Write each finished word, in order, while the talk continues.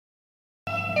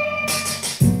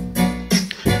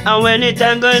And when it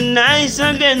a go nice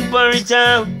again for it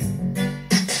out.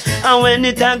 And when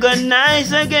it a go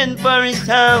nice again for it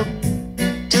out.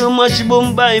 Too much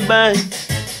boom bye bye.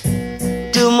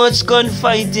 Too much gun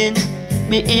fighting.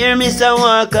 Me hear Mr.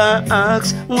 Walker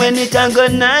ask. When it a go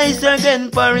nice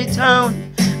again for it out.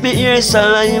 Me hear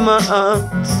Salima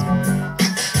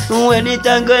ask. When it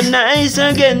a go nice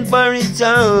again for it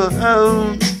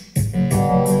out.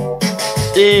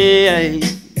 Yeah.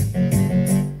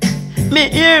 Me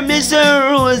hear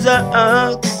Mr. Rosa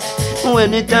ask.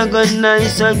 When it a go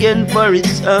nice again for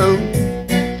it out.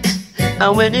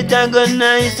 And when it a go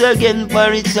nice again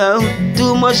for it out.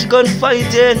 Too much gun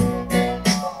fighting.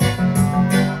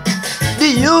 The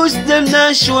youth them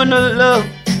not show no love.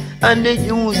 And the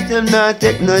youth them not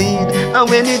take no heed. And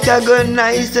when it a go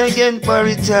nice again for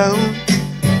it out.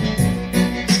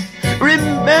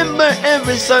 Remember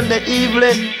every Sunday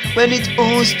evening when it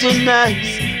was too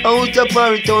nice out of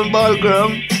our town ball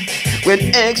ground. When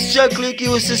extra click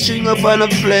used to string up on a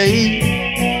play.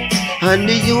 And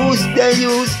the youth they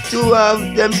used to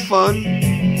have them fun.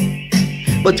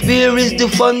 But where is the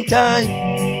fun time?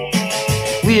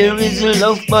 Where is the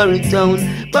love for it town?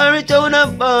 For it town a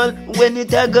ball when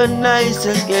it a go nice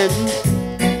again.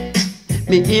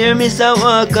 Me hear Mr.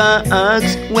 Walker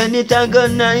ask. When it a go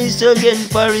nice again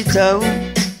for it town.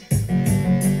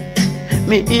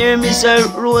 Me hear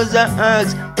Mr. Rosa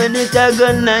ask. When it a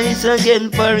go nice again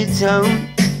for it town.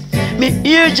 Me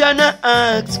hear Jana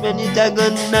ask. When it a go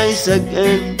nice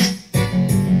again.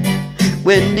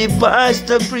 When the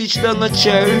pastor preach down a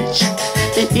church.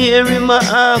 Me hear him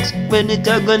ask. When it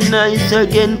a go nice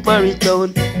again for it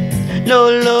town. No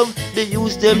love they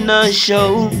use them not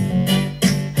show.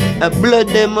 A blood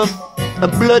them a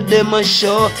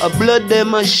show. A blood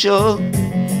them a show.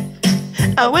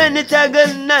 And when it a go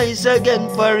nice again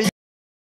for it